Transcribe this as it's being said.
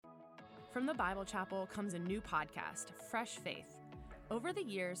From the Bible Chapel comes a new podcast, Fresh Faith. Over the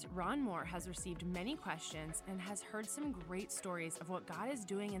years, Ron Moore has received many questions and has heard some great stories of what God is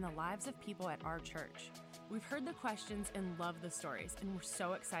doing in the lives of people at our church. We've heard the questions and love the stories, and we're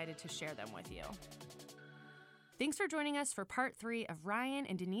so excited to share them with you. Thanks for joining us for part 3 of Ryan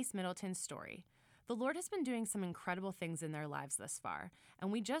and Denise Middleton's story. The Lord has been doing some incredible things in their lives thus far,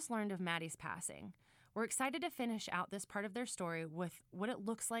 and we just learned of Maddie's passing. We're excited to finish out this part of their story with what it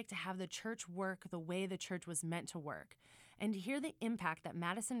looks like to have the church work the way the church was meant to work, and to hear the impact that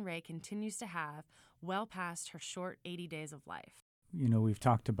Madison Ray continues to have well past her short 80 days of life. You know, we've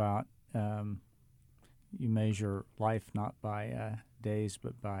talked about you measure life not by days,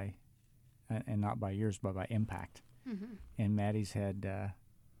 but by, and not by years, but by impact. Mm-hmm. And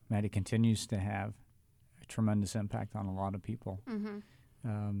Maddie continues to have a tremendous impact on a lot of people. Mm-hmm.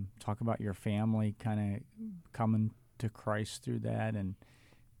 Talk about your family kind of coming to Christ through that, and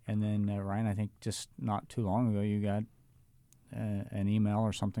then Ryan, I think just not too long ago you got an email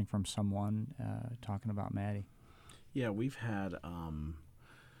or something from someone talking about Maddie. Yeah, we've had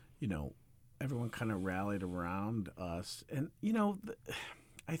everyone kind of rallied around us, and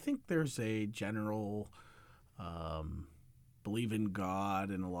I think there's a general believe in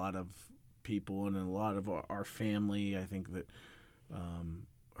God in a lot of people and in a lot of our family. I think that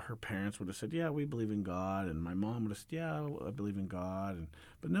her parents would have said, yeah, we believe in God. And my mom would have said, yeah, I believe in God.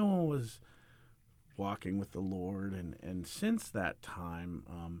 But no one was walking with the Lord. And since that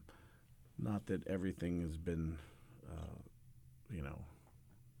time, not that everything has been,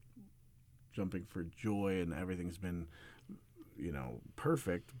 jumping for joy and everything's been,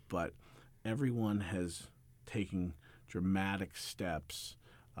 perfect, but everyone has taken dramatic steps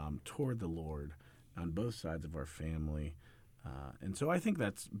toward the Lord on both sides of our family. And so I think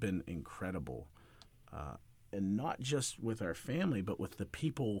that's been incredible. And not just with our family, but with the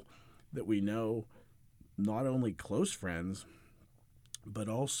people that we know, not only close friends, but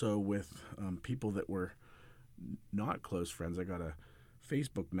also with people that were not close friends. I got a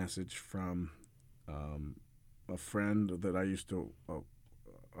Facebook message from a friend that I used to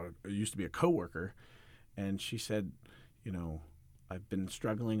be a coworker, and she said, I've been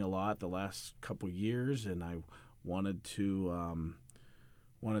struggling a lot the last couple years, and I wanted to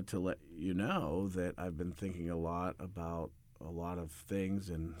let you know that I've been thinking a lot about a lot of things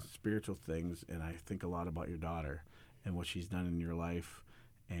and spiritual things, and I think a lot about your daughter and what she's done in your life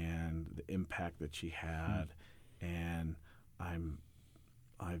and the impact that she had. And I'm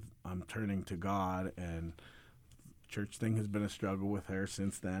turning to God, and church thing has been a struggle with her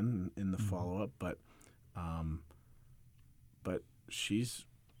since then in the follow-up, but she's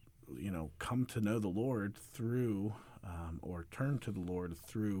come to know the Lord through, or turn to the Lord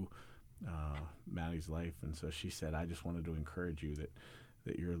through Maddie's life. And so she said, I just wanted to encourage you that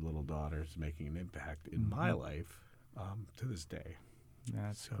your little daughter is making an impact in my life to this day.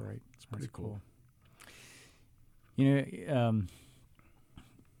 That's great. It's pretty cool.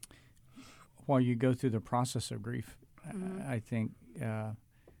 While you go through the process of grief, I think,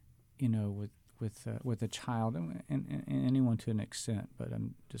 with a child and anyone to an extent, but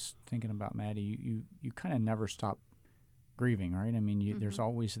I'm just thinking about Maddie. You kind of never stop grieving, right? I mean, there's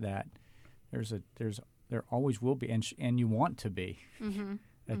always that. There always will be, and you want to be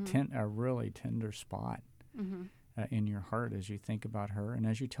a really tender spot in your heart as you think about her and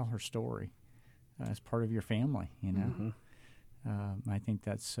as you tell her story as part of your family. I think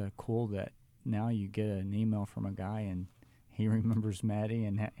that's cool that now you get an email from a guy and he remembers Maddie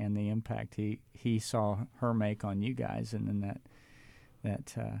and the impact he saw her make on you guys, and then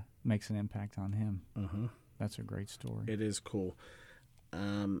that makes an impact on him. Mm-hmm. That's a great story. It is cool.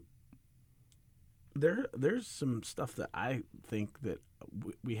 There's some stuff that I think that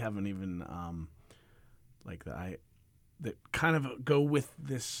we haven't even that kind of go with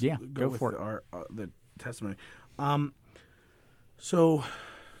this. Yeah, go with for it. Our the testimony. So.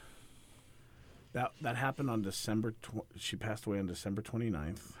 That happened on December. She passed away on December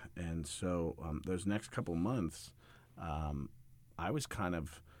 29th, and so those next couple months, I was kind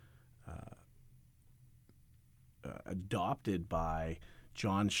of adopted by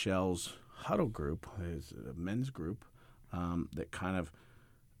John Shell's huddle group, his men's group, that kind of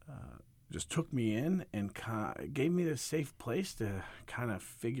just took me in and gave me this safe place to kind of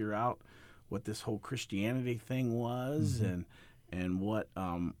figure out what this whole Christianity thing was, and what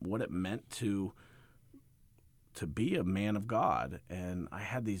it meant to be a man of God. And I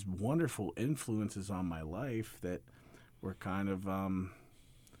had these wonderful influences on my life that were kind of,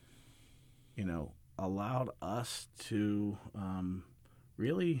 allowed us to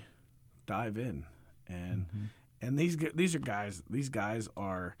really dive in. And these guys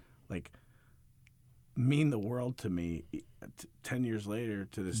are like mean the world to me 10 years later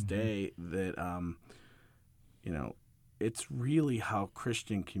to this day, that it's really how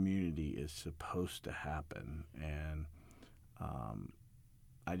Christian community is supposed to happen. And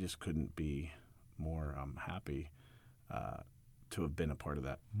I just couldn't be more happy to have been a part of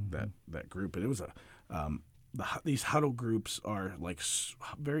that group. And it was these huddle groups are like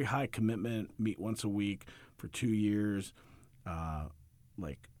very high commitment, meet once a week for 2 years,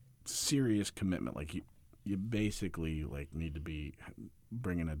 like serious commitment. Like you basically like need to be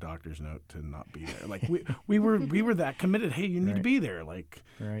bringing a doctor's note to not be there. Like we were that committed. Hey, you need to be there. Like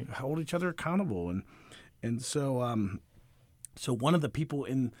hold each other accountable. And so so one of the people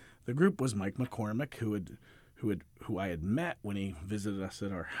in the group was Mike McCormick, who I had met when he visited us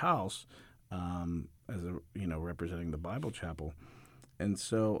at our house, as representing the Bible Chapel. And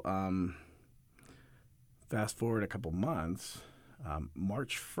so fast forward a couple months,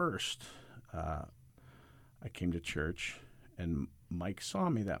 March 1st, I came to church, and Mike saw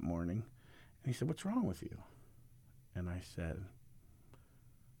me that morning, and he said, "What's wrong with you?" And I said,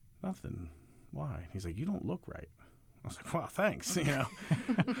 "Nothing. Why?" He's like, "You don't look right." I was like, "Wow, thanks." It's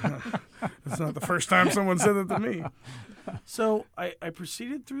not the first time someone said that to me. So I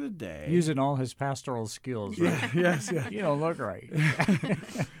proceeded through the day. Using all his pastoral skills. Right? Yes. You don't look right.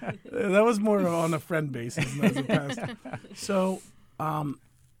 That was more on a friend basis than as a pastor.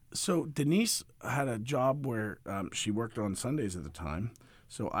 So Denise had a job where she worked on Sundays at the time.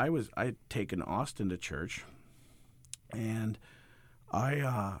 So I'd taken Austin to church, and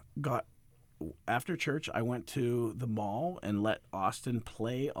I got. After church, I went to the mall and let Austin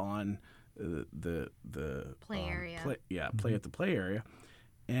play on the play area. Play at the play area,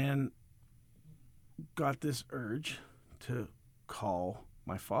 and got this urge to call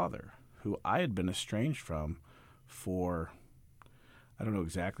my father, who I had been estranged from for, I don't know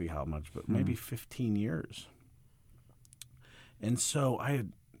exactly how much, but maybe 15 years. And so I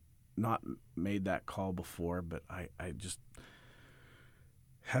had not made that call before, but I just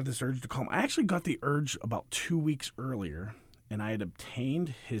had this urge to call him. I actually got the urge about 2 weeks earlier, and I had obtained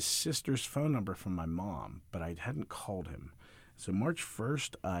his sister's phone number from my mom, but I hadn't called him. So March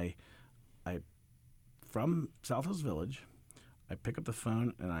 1st, I from South Hills Village, I pick up the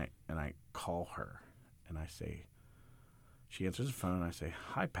phone and I call her, and I say, she answers the phone, and I say,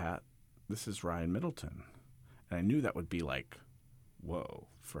 "Hi, Pat, this is Ryan Middleton." And I knew that would be like, whoa,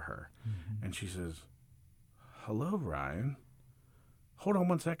 for her. Mm-hmm. And she says, "Hello, Ryan. Hold on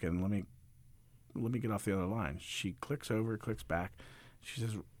one second. Let me get off the other line." She clicks back.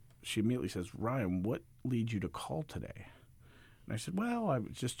 She immediately says, "Ryan, what leads you to call today?" And I said, "Well, I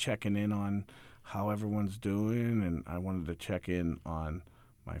was just checking in on how everyone's doing, and I wanted to check in on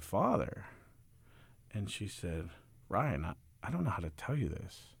my father." And she said, "Ryan, I don't know how to tell you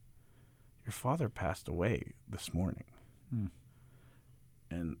this. Your father passed away this morning."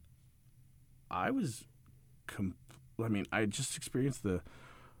 And I was I just experienced the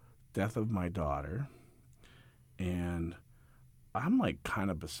death of my daughter, and I'm like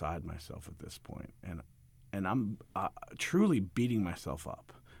kind of beside myself at this point, and I'm truly beating myself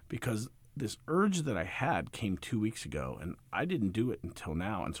up because this urge that I had came 2 weeks ago, and I didn't do it until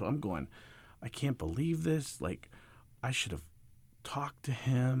now. And so I'm going, I can't believe this. Like, I should have talked to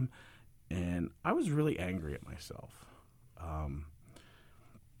him, and I was really angry at myself.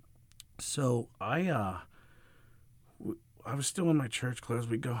 So I was still in my church clothes.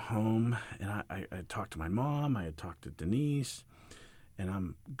 We'd go home, and I talked to my mom. I had talked to Denise, and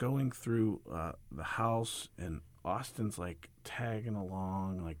I'm going through the house, and Austin's like tagging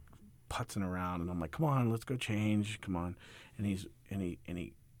along, like putzing around, and I'm like, "Come on, let's go change. Come on!" And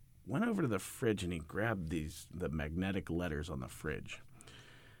he went over to the fridge, and he grabbed the magnetic letters on the fridge,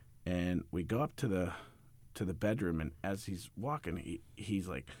 and we go up to the bedroom, and as he's walking, he's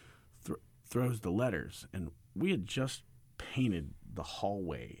like throws the letters, and we had just painted the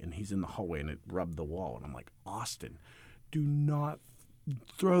hallway, and he's in the hallway, and it rubbed the wall, and I'm like, "Austin, do not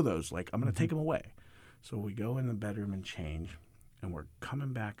throw those. Like, I'm going to take them away." So we go in the bedroom and change, and we're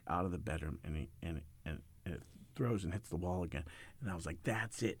coming back out of the bedroom, and it throws and hits the wall again. And I was like,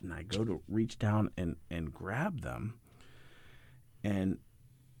 "That's it." And I go to reach down and grab them, and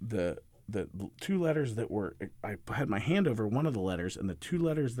the two letters that were, I had my hand over one of the letters, and the two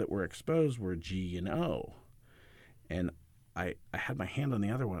letters that were exposed were G and O. And I had my hand on the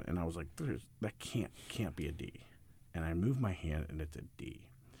other one, and I was like, that can't be a D. And I moved my hand, and it's a D.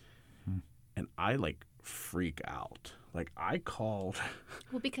 And I, like, freak out. Like, I called.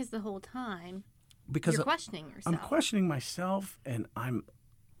 Well, because the whole time you're questioning yourself. I'm questioning myself, and I'm,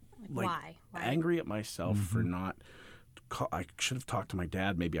 like why? angry at myself for not I should have talked to my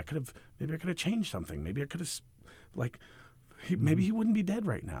dad. Maybe I could have changed something. Maybe I could have, maybe he wouldn't be dead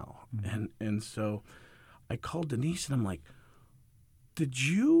right now. And so I called Denise and I'm like, did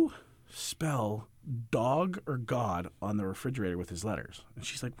you spell dog or God on the refrigerator with his letters? And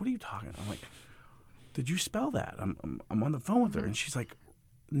she's like, what are you talking about? I'm like, did you spell that? I'm on the phone with her. And she's like,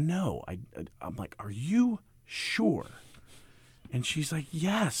 no. I'm like, are you sure? And she's like,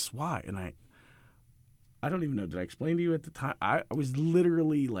 yes. Why? And I don't even know. Did I explain to you at the time? I was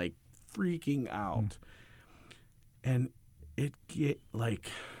literally like freaking out. And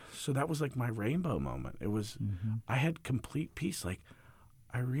so that was like my rainbow moment. It was, I had complete peace. Like,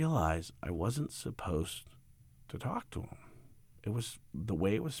 I realized I wasn't supposed to talk to him. It was the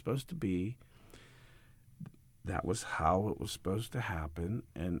way it was supposed to be. That was how it was supposed to happen,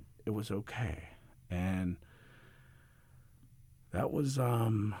 and it was okay. And that was I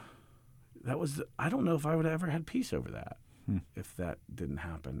don't know if I would have ever had peace over that if that didn't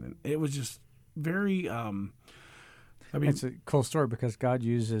happen. And it was just very it's a cool story because God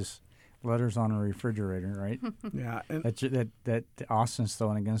uses letters on a refrigerator, right? Yeah. And that Austin's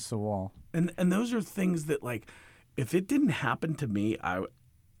throwing against the wall. And those are things that, like, if it didn't happen to me, I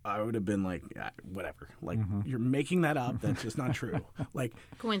would have been like, yeah, whatever. Like, you're making that up. That's just not true. Like,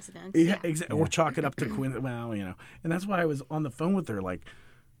 coincidence. Yeah, exactly. Or chalk it up to coincidence. Well, And that's why I was on the phone with her. Like,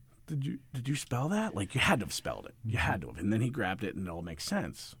 did you spell that? Like, you had to have spelled it. You had to have. And then he grabbed it, and it all makes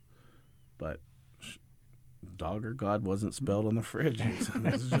sense. But dog or God wasn't spelled on the fridge.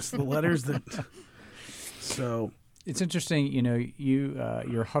 It's just the letters that. So it's interesting.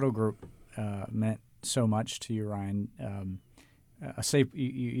 Your huddle group meant so much to you, Ryan. A safe.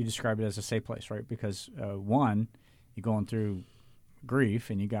 You describe it as a safe place, right? Because one, you're going through grief,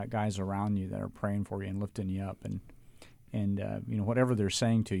 and you got guys around you that are praying for you and lifting you up, and whatever they're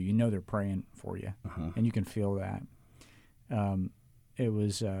saying to you, they're praying for you, and you can feel that. It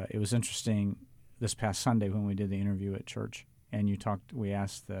was interesting this past Sunday when we did the interview at church, and we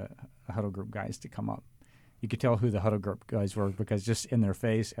asked the huddle group guys to come up. You could tell who the huddle group guys were because just in their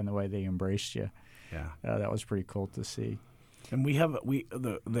face and the way they embraced you. Yeah, that was pretty cool to see. And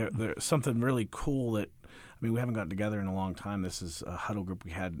there's something really cool that, we haven't gotten together in a long time. This is a huddle group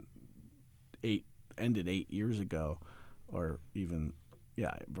we had ended 8 years ago, or even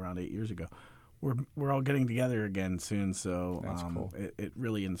around 8 years ago. We're all getting together again soon, so that's cool. It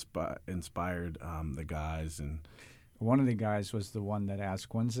really inspired the guys. And one of the guys was the one that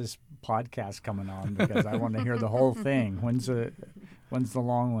asked, "When's this podcast coming on?" Because I want to hear the whole thing. When's the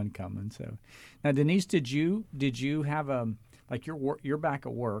long one coming? So now, Denise, did you have you're back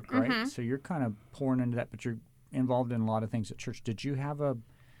at work, right? So you're kind of pouring into that, but you're involved in a lot of things at church. Did you have a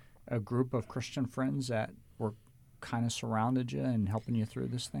group of Christian friends that were kind of surrounded you and helping you through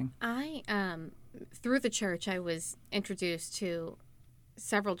this thing? I through the church, I was introduced to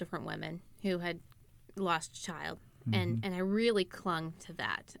several different women who had lost a child, and I really clung to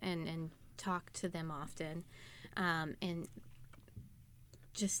that and talked to them often, and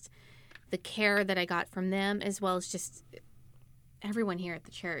just the care that I got from them, as well as just everyone here at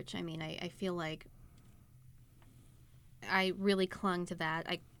the church. I feel like I really clung to that.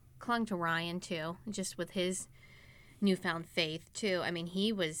 I clung to Ryan too, just with his newfound faith too.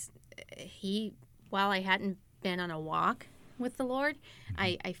 While I hadn't been on a walk with the Lord,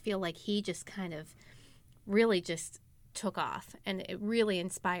 I feel like he just kind of really just took off, and it really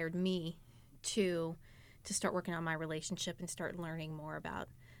inspired me to start working on my relationship and start learning more about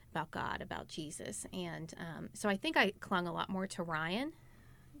God, about Jesus. And so I think I clung a lot more to Ryan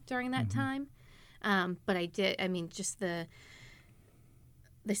during that time. But I did, just the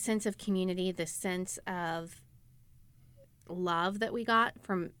sense of community, the sense of love that we got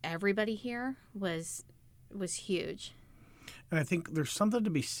from everybody here was huge. And I think there's something to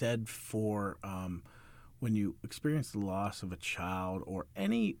be said for when you experience the loss of a child or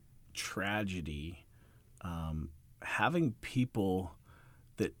any tragedy, having people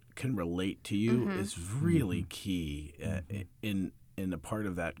that can relate to you is really key in a part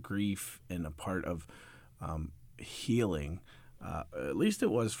of that grief and a part of healing. At least it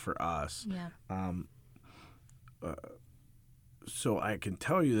was for us. Yeah. So I can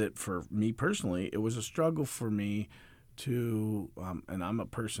tell you that for me personally, it was a struggle for me to, and I'm a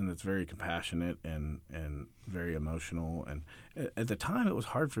person that's very compassionate and very emotional. And at the time, it was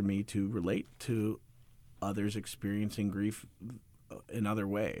hard for me to relate to others experiencing grief in other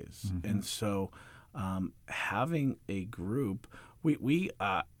ways. And so having a group, we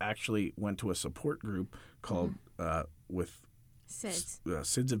actually went to a support group called with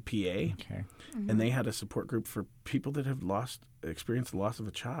SIDS of PA, okay. And they had a support group for people that have experienced the loss of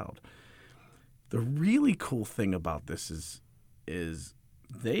a child. the really cool thing about this is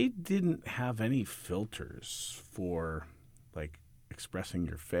they didn't have any filters for like expressing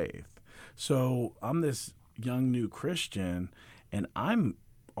your faith. So I'm this young new Christian, and I'm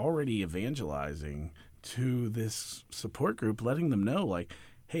already evangelizing to this support group, letting them know, like,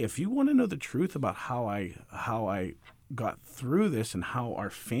 hey, if you want to know the truth about how I got through this and how our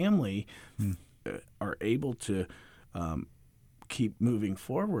family are able to keep moving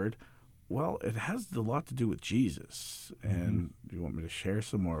forward, well, it has a lot to do with Jesus. And do you want me to share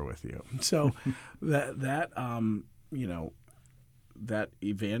some more with you? So that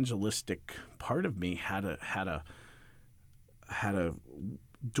evangelistic part of me had a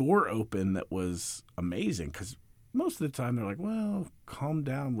door open that was amazing, because most of the time they're like, well, calm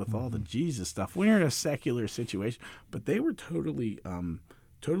down with all the Jesus stuff. We're in a secular situation, but they were totally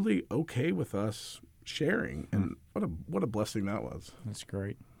okay with us sharing, and what a blessing that was. That's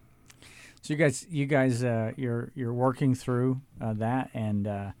great. So you guys, you're working through that, and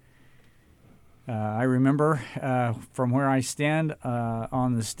I remember from where I stand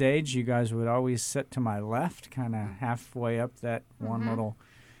on the stage, you guys would always sit to my left, kind of halfway up that one little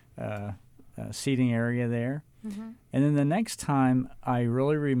seating area there. And then the next time, I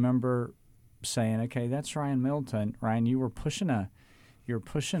really remember saying, "Okay, that's Ryan Middleton. Ryan, you were pushing a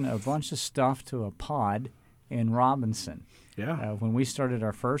bunch of stuff to a pod in Robinson." Yeah. When we started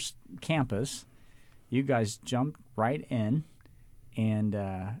our first campus, you guys jumped right in, and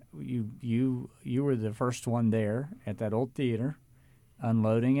you were the first one there at that old theater,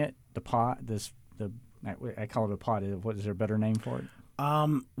 unloading it. The pod, I call it a pod. What is there a better name for it?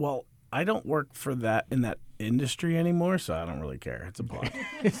 Well, I don't work for that in that industry anymore, so I don't really care. It's a pod.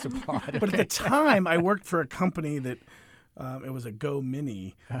 It's a pod. But at the time, I worked for a company that it was a Go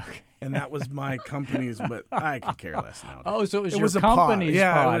Mini, and that was my company's. But I could care less now. Oh, so it was your a company's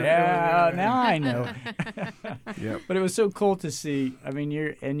pod. pod. Now I know. Yep. But it was so cool to see. I mean,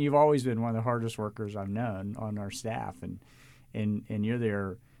 you've always been one of the hardest workers I've known on our staff, and you're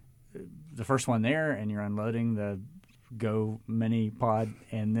there, the first one there, and you're unloading the Go Mini pod,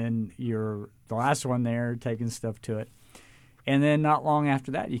 and then you're the last one there taking stuff to it. And then not long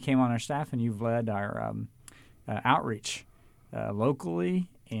after that, you came on our staff, and you've led our outreach locally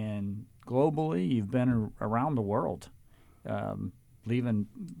and globally. You've been around the world, leaving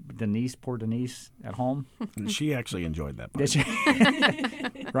poor Denise at home. And she actually enjoyed that part. Did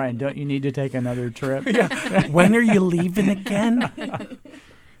you? Ryan, don't you need to take another trip? Yeah. When are you leaving again?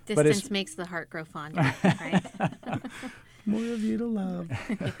 Distance makes the heart grow fonder, right? More of you to love.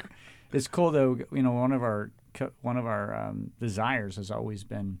 It's cool, though. You know, one of our desires has always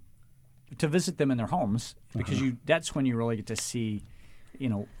been to visit them in their homes, because that's when you really get to see, you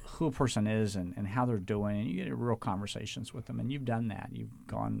know, who a person is and how they're doing, and you get real conversations with them. And you've done that. You've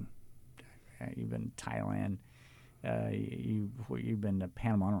been to Thailand. You've been to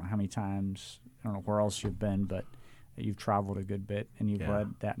Panama. I don't know how many times. I don't know where else you've been, but you've traveled a good bit, and you've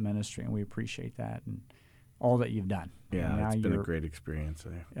led that ministry, and we appreciate that and all that you've done. Yeah, it's been a great experience.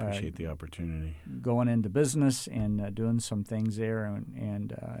 I appreciate the opportunity. Going into business and doing some things there,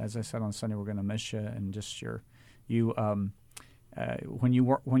 and as I said on Sunday, we're going to miss you, and just when you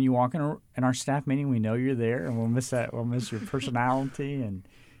walk in our staff meeting, we know you're there, and we'll miss that. We'll miss your personality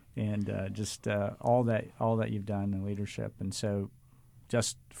and just all that you've done in leadership. And so,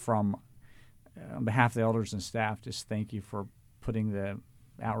 just from on behalf of the elders and staff, just thank you for putting the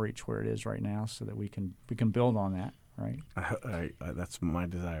outreach where it is right now, so that we can build on that. Right. That's my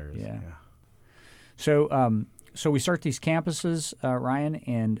desire. Yeah. So we start these campuses, Ryan,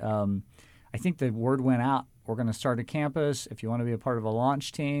 and I think the word went out. We're going to start a campus. If you want to be a part of a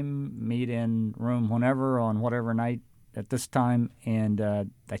launch team, meet in room whenever on whatever night at this time. And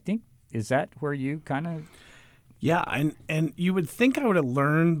I think, is that where you kind of? Yeah, and you would think I would have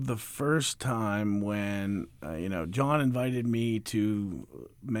learned the first time when John invited me to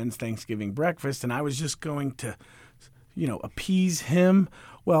men's Thanksgiving breakfast, and I was just going to, appease him.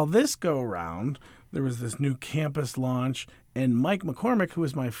 Well, this go around, there was this new campus launch, and Mike McCormick, who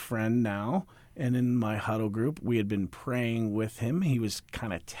is my friend now, and in my huddle group, we had been praying with him. He was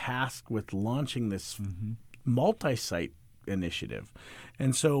kind of tasked with launching this multi-site initiative.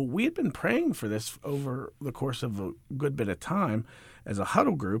 And so we had been praying for this over the course of a good bit of time as a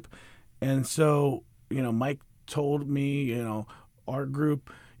huddle group. And so, Mike told me, our group,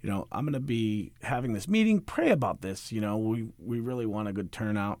 I'm going to be having this meeting, pray about this. We really want a good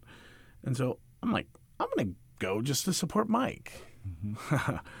turnout. And so I'm like, I'm going to go just to support Mike.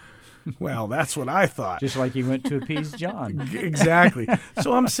 Well, that's what I thought. Just like you went to appease John. Exactly.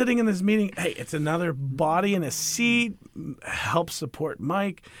 So I'm sitting in this meeting. Hey, it's another body in a seat. Help support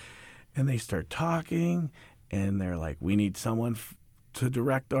Mike. And they start talking, and they're like, we need someone to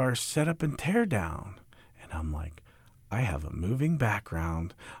direct our setup and tear down. And I'm like, I have a moving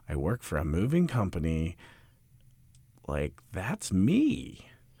background. I work for a moving company. Like, that's me.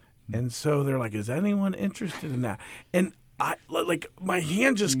 And so they're like, is anyone interested in that? And I, like, my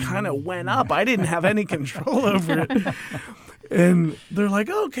hand just kind of went up. I didn't have any control over it. And they're like,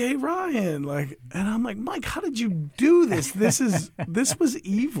 okay, Ryan. Like, and I'm like, Mike, how did you do this? This was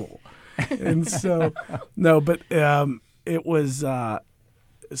evil. And so, no, but it was,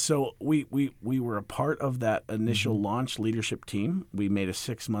 so we were a part of that initial launch leadership team. We made a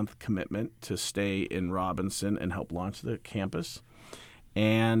 6-month commitment to stay in Robinson and help launch the campus.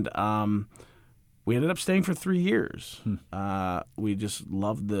 And we ended up staying for 3 years. We just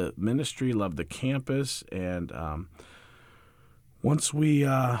loved the ministry, loved the campus, and once we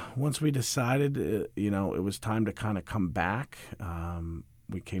decided, it was time to kind of come back.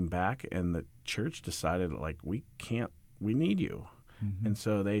 We came back, and the church decided, like, we need you. Mm-hmm. And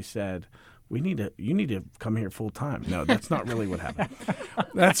so they said, you need to come here full time. No, that's not really what happened.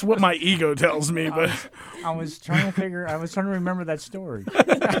 That's what my ego tells me. But I was trying to remember that story. Can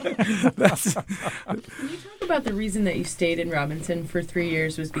you talk about the reason that you stayed in Robinson for 3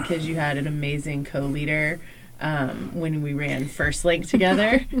 years was because you had an amazing co-leader when we ran First Link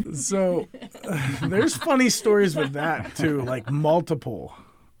together? So there's funny stories with that too, like multiple.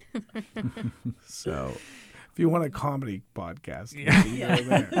 So if you want a comedy podcast, go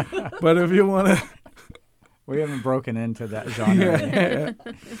there. But if you want to, we haven't broken into that genre. Yeah.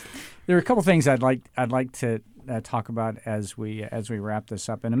 There are a couple things I'd like to talk about as we wrap this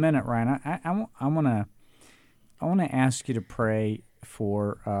up in a minute, Ryan. I want to ask you to pray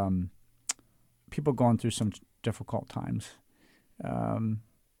for people going through some difficult times, and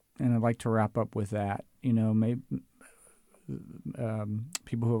I'd like to wrap up with that. Maybe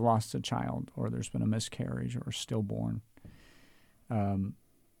people who have lost a child, or there's been a miscarriage, or stillborn.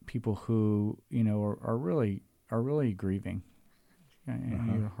 People who are really grieving.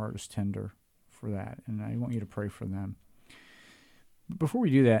 And your heart is tender for that, and I want you to pray for them. But before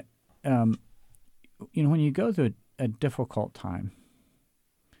we do that, when you go through a difficult time,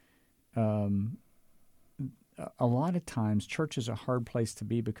 a lot of times church is a hard place to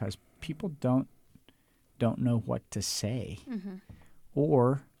be because people don't know what to say,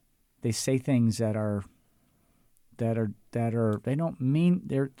 or they say things that are they don't mean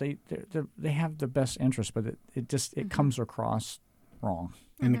they have the best interest, but it comes across wrong,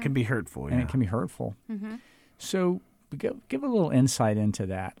 and it can be hurtful. And it can be hurtful. Mm-hmm. So give a little insight into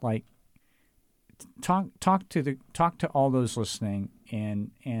that. Like talk to all those listening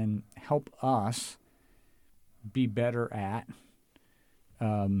and help us be better at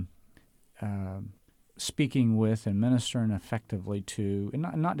speaking with and ministering effectively to, and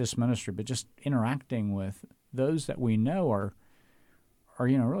not just ministry, but just interacting with those that we know are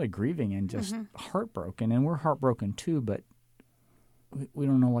really grieving and just heartbroken, and we're heartbroken too, but we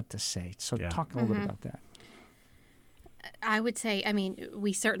don't know what to say. So talk a little bit about that. I would say,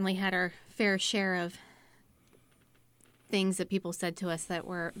 we certainly had our fair share of things that people said to us that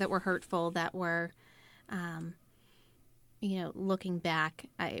were hurtful, that were, looking back,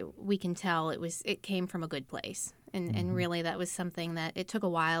 we can tell it came from a good place, and really that was something that it took a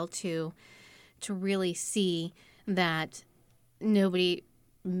while to really see that nobody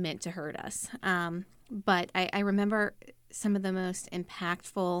meant to hurt us. But I remember some of the most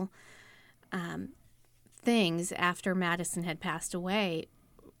impactful things after Madison had passed away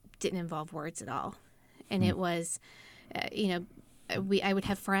didn't involve words at all. And it was, I would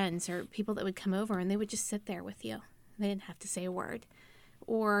have friends or people that would come over and they would just sit there with you. They didn't have to say a word.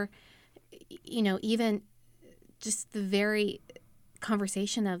 Or, even just the very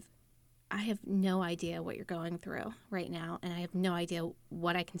conversation of, I have no idea what you're going through right now, and I have no idea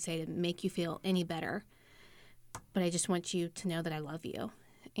what I can say to make you feel any better. But I just want you to know that I love you.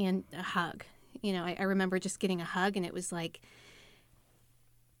 And a hug. I remember just getting a hug, and it was like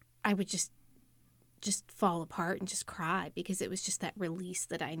I would just fall apart and just cry, because it was just that release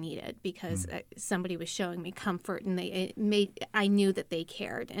that I needed, because somebody was showing me comfort, and I knew that they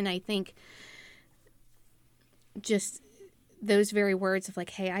cared. And I think just those very words of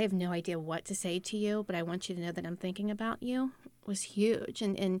like, hey, I have no idea what to say to you, but I want you to know that I'm thinking about you, was huge.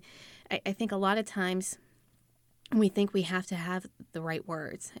 And I think a lot of times we think we have to have the right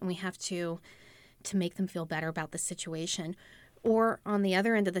words, and we have to make them feel better about the situation. Or on the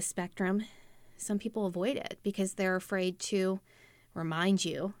other end of the spectrum, some people avoid it because they're afraid to remind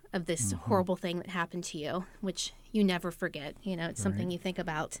you of this horrible thing that happened to you, which you never forget. It's something you think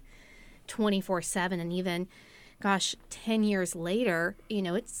about 24/7, and even 10 years later,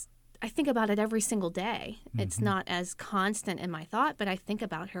 it's I think about it every single day. It's not as constant in my thought, but I think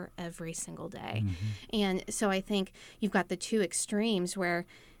about her every single day. And so I think you've got the two extremes where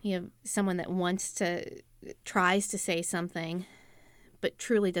you have someone that tries to say something, but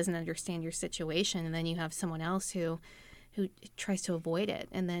truly doesn't understand your situation. And then you have someone else who tries to avoid it.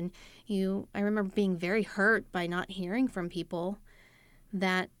 And then I remember being very hurt by not hearing from people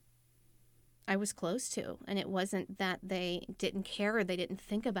that I was close to. And it wasn't that they didn't care or they didn't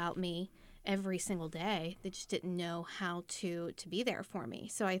think about me every single day. They just didn't know how to be there for me.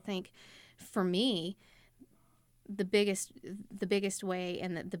 So I think for me, the biggest way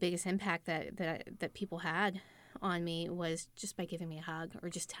and the biggest impact that people had on me was just by giving me a hug or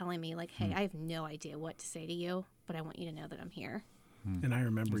just telling me like, hey, I have no idea what to say to you, but I want you to know that I'm here. And I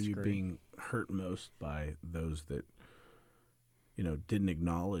remember That's you great. being hurt most by those that, didn't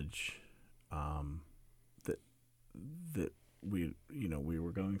acknowledge that we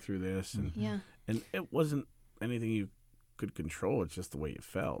were going through this, and Yeah. and it wasn't anything you could control. It's just the way you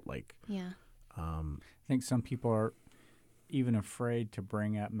felt. Like, Yeah. I think some people are even afraid to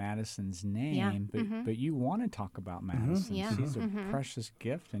bring up Madison's name, but you want to talk about Madison. Yeah. She's a precious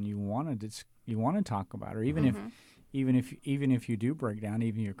gift, and you want to talk about her, even if you do break down,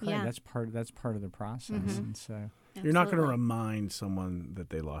 even you cry. Yeah. That's part of the process, and so you're not going to Absolutely. remind someone that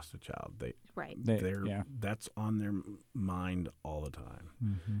they lost a child. Right. That's on their mind all the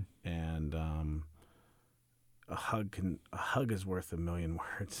time, and a hug is worth a million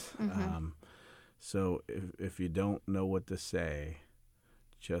words. So if you don't know what to say,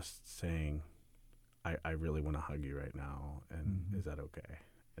 just saying, I really want to hug you right now, and is that okay?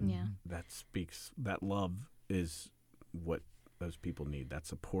 And Yeah. that love is what those people need. That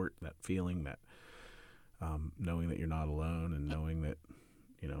support, that feeling, that knowing that you're not alone, and knowing that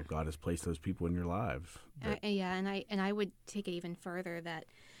God has placed those people in your lives. And I would take it even further that,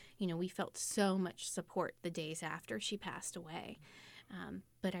 we felt so much support the days after she passed away.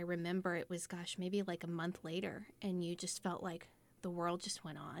 But I remember it was, maybe like a month later, and you just felt like the world just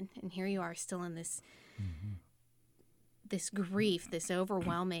went on, and here you are still in this this grief, this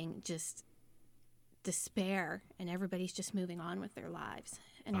overwhelming just despair, and everybody's just moving on with their lives.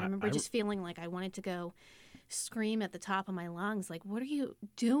 And I remember just feeling like I wanted to go scream at the top of my lungs, like, what are you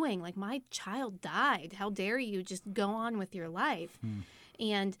doing? Like, my child died. How dare you just go on with your life?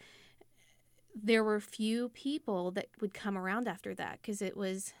 And there were few people that would come around after that, because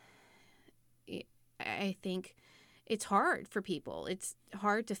I think it's hard for people. It's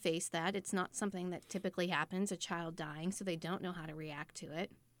hard to face that. It's not something that typically happens, a child dying, so they don't know how to react to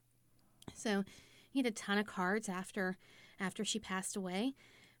it. So he had a ton of cards after she passed away.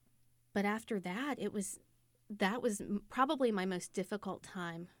 But after that, that was probably my most difficult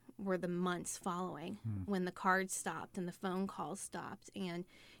time, were the months following, when the cards stopped and the phone calls stopped, and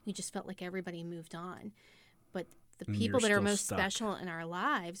you just felt like everybody moved on. But the people that are most special in our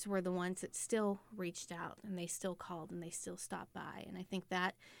lives were the ones that still reached out, and they still called, and they still stopped by. And I think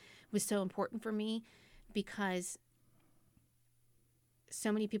that was so important for me, because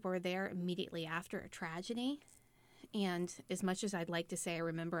so many people are there immediately after a tragedy. And as much as I'd like to say I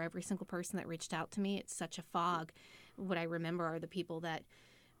remember every single person that reached out to me, it's such a fog. What I remember are the people that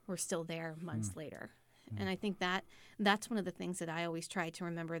were still there months later. And I think that's one of the things that I always try to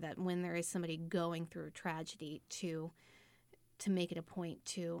remember, that when there is somebody going through a tragedy, to make it a point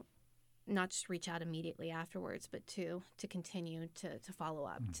to not just reach out immediately afterwards, but to continue to follow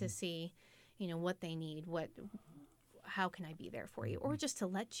up, to see, what they need, how can I be there for you, or just to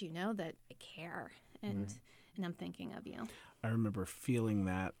let you know that I care and I'm thinking of you. I remember feeling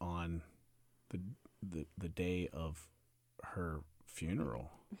that on the day of her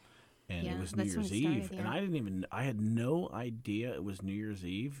funeral. And it was New Year's Eve. And I had no idea it was New Year's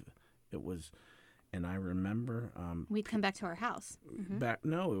Eve. And I remember... we'd come back to our house.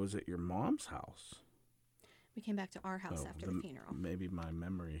 No, it was at your mom's house. We came back to our house after the funeral. Maybe my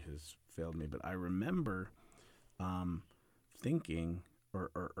memory has failed me, but I remember thinking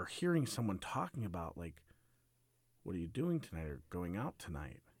or hearing someone talking about, like, what are you doing tonight, or going out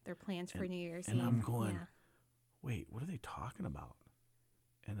tonight? Their plans for New Year's Eve. And I'm going, wait, what are they talking about?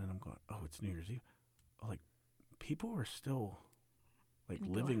 And then I'm going, oh, it's New Year's Eve. Oh, like, people are still, like,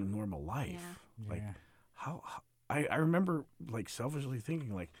 living normal life. Yeah. Like, how I remember, like, selfishly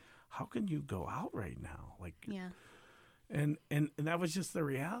thinking, like, how can you go out right now? Like, and that was just the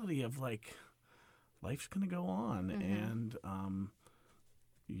reality of, like, life's going to go on, and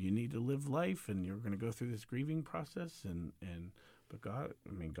you need to live life, and you're going to go through this grieving process, but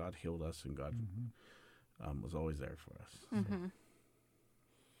God healed us, and God was always there for us. So.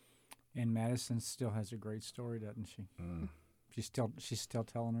 And Madison still has a great story, doesn't she? she's still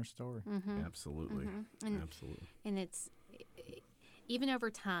telling her story. Absolutely. Absolutely. And it's even over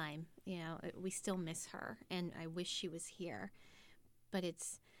time, we still miss her, and I wish she was here. But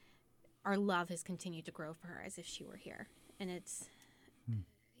our love has continued to grow for her as if she were here. And it's,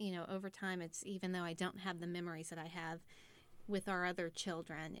 over time, it's, even though I don't have the memories that I have with our other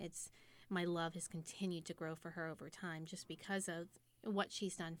children, my love has continued to grow for her over time just because of what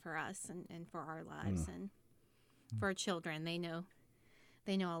she's done for us and for our lives and for our children. They know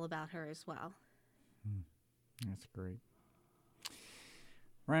all about her as well. That's great.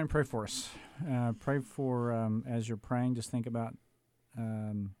 Ryan, pray for us. Pray for, as you're praying, just think about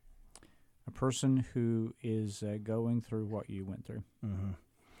a person who is going through what you went through.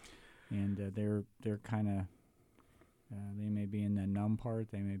 And they're kind of, they may be in the numb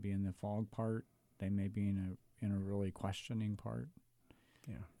part, they may be in the fog part, they may be in a really questioning part.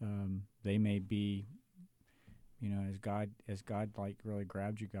 Yeah. They may be, as God like really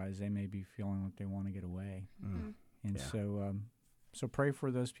grabbed you guys, they may be feeling like they want to get away. And so pray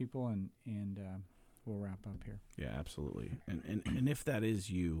for those people, and we'll wrap up here. Yeah, absolutely. And if that is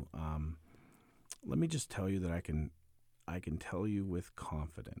you, let me just tell you that I can tell you with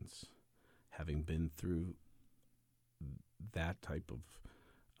confidence, having been through that type of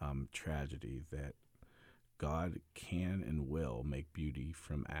tragedy, that God can and will make beauty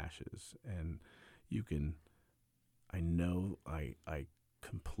from ashes. And I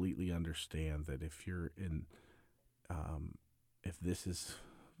completely understand that if you're in, if this is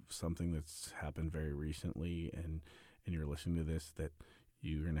something that's happened very recently and you're listening to this, that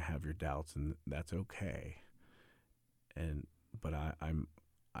you're going to have your doubts, and that's okay. But I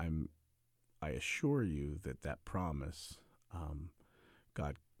assure you that promise,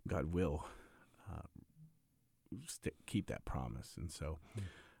 God will keep that promise. And so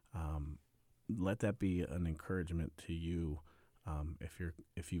let that be an encouragement to you, if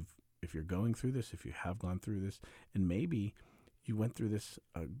you're going through this, if you have gone through this, and maybe you went through this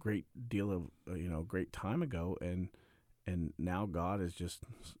a great deal of great time ago, and now God is just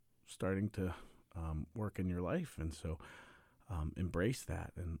starting to work in your life, and so embrace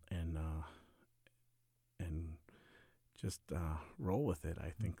that and just roll with it. I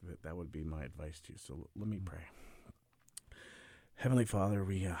think that would be my advice to you. So let me pray. Heavenly Father,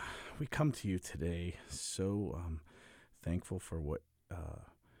 we come to you today so thankful for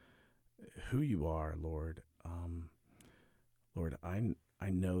who you are, Lord. Lord, I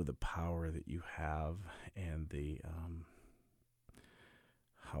know the power that you have, and the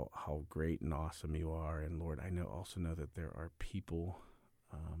how great and awesome you are. And Lord, I also know that there are people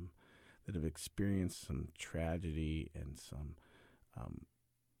that have experienced some tragedy and some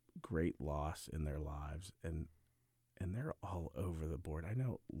great loss in their lives, and they're all over the board. I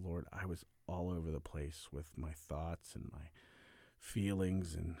know, Lord, I was all over the place with my thoughts and my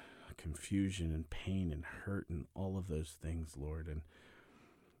feelings and confusion and pain and hurt and all of those things, Lord. And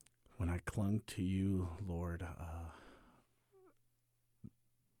when I clung to you, Lord,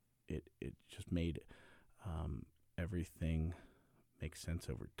 it just made everything make sense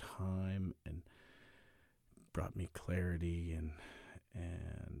over time, and brought me clarity and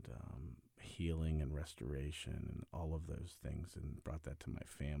healing and restoration and all of those things, and brought that to my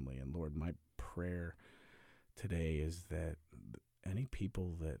family. And Lord, my prayer today is that any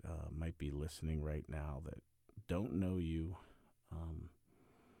people that might be listening right now that don't know you,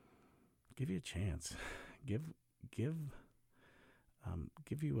 give you a chance. Give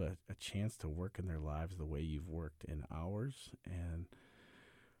you a chance to work in their lives the way you've worked in ours. And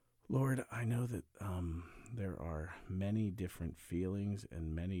Lord, I know that there are many different feelings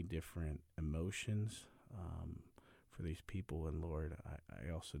and many different emotions for these people. And Lord, I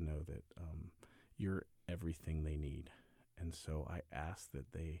also know that you're everything they need. And so I ask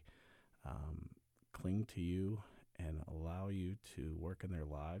that they cling to you and allow you to work in their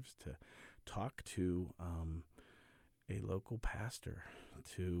lives, to talk to a local pastor,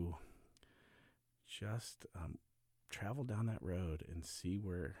 to just travel down that road and see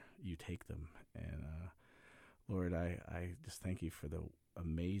where you take them. And Lord, I just thank you for the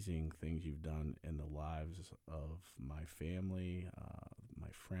amazing things you've done in the lives of my family,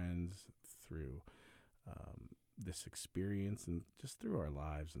 my friends, through this experience and just through our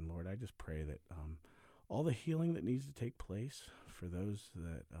lives. And Lord, I just pray that all the healing that needs to take place for those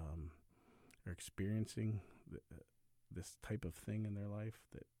that are experiencing this type of thing in their life,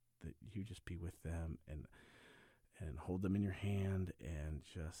 that you just be with them and hold them in your hand, and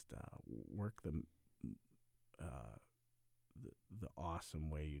just work them the awesome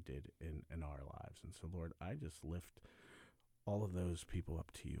way you did in our lives. And so, Lord, I just lift all of those people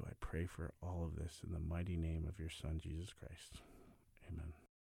up to you. I pray for all of this in the mighty name of your Son, Jesus Christ.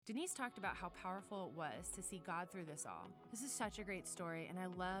 Denise talked about how powerful it was to see God through this all. This is such a great story, and I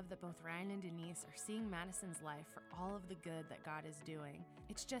love that both Ryan and Denise are seeing Madison's life for all of the good that God is doing.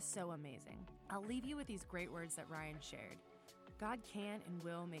 It's just so amazing. I'll leave you with these great words that Ryan shared. God can and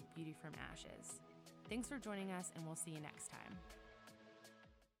will make beauty from ashes. Thanks for joining us, and we'll see you next time.